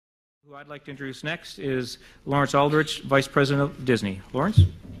Who I'd like to introduce next is Lawrence Aldridge, Vice President of Disney. Lawrence?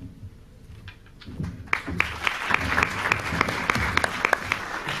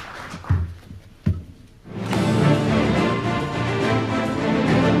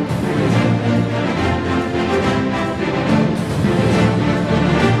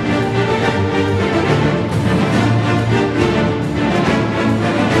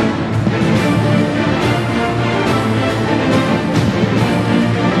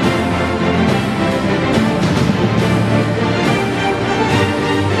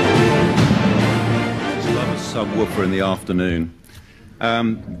 Subwoofer in the afternoon.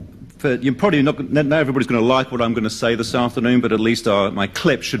 You're probably not everybody's going to like what I'm going to say this afternoon, but at least my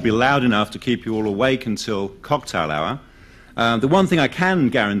clip should be loud enough to keep you all awake until cocktail hour. The one thing I can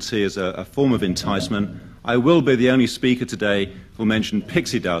guarantee is a form of enticement. I will be the only speaker today who mentioned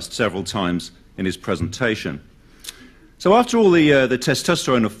pixie dust several times in his presentation. So after all the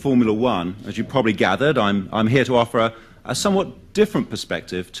testosterone of Formula One, as you probably gathered, I'm here to offer a somewhat different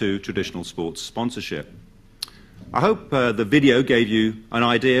perspective to traditional sports sponsorship. I hope the video gave you an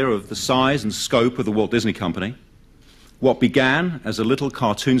idea of the size and scope of the Walt Disney Company. What began as a little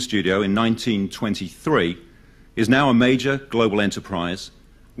cartoon studio in 1923 is now a major global enterprise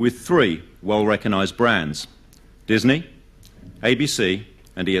with three well-recognized brands: Disney, ABC,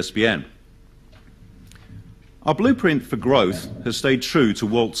 and ESPN. Our blueprint for growth has stayed true to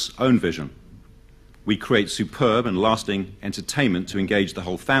Walt's own vision. We create superb and lasting entertainment to engage the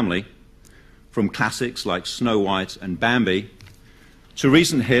whole family, from classics like Snow White and Bambi to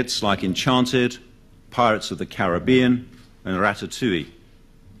recent hits like Enchanted, Pirates of the Caribbean, and Ratatouille.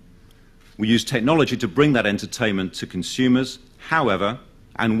 We use technology to bring that entertainment to consumers however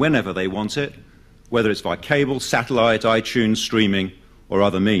and whenever they want it, whether it's via cable, satellite, iTunes, streaming, or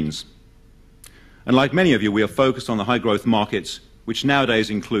other means. And like many of you, we are focused on the high-growth markets, which nowadays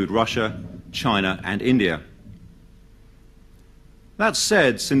include Russia, China, and India. That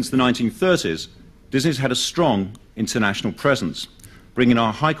said, since the 1930s, Disney's had a strong international presence, bringing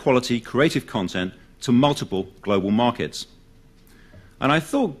our high-quality creative content to multiple global markets. And I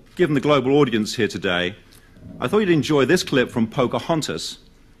thought, given the global audience here today, I thought you'd enjoy this clip from Pocahontas,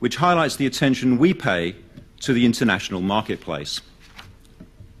 which highlights the attention we pay to the international marketplace.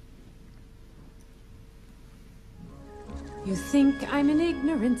 You think I'm an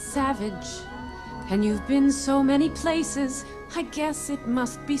ignorant savage, and you've been so many places, I guess it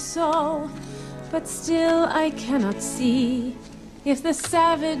must be so. But still I cannot see if the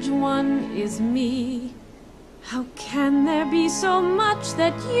savage one is me. How can there be so much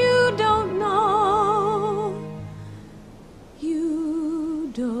that you don't know?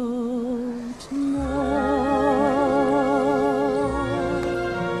 You don't know.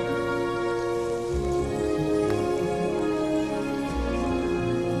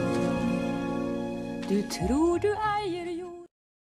 Du tror du eier jord.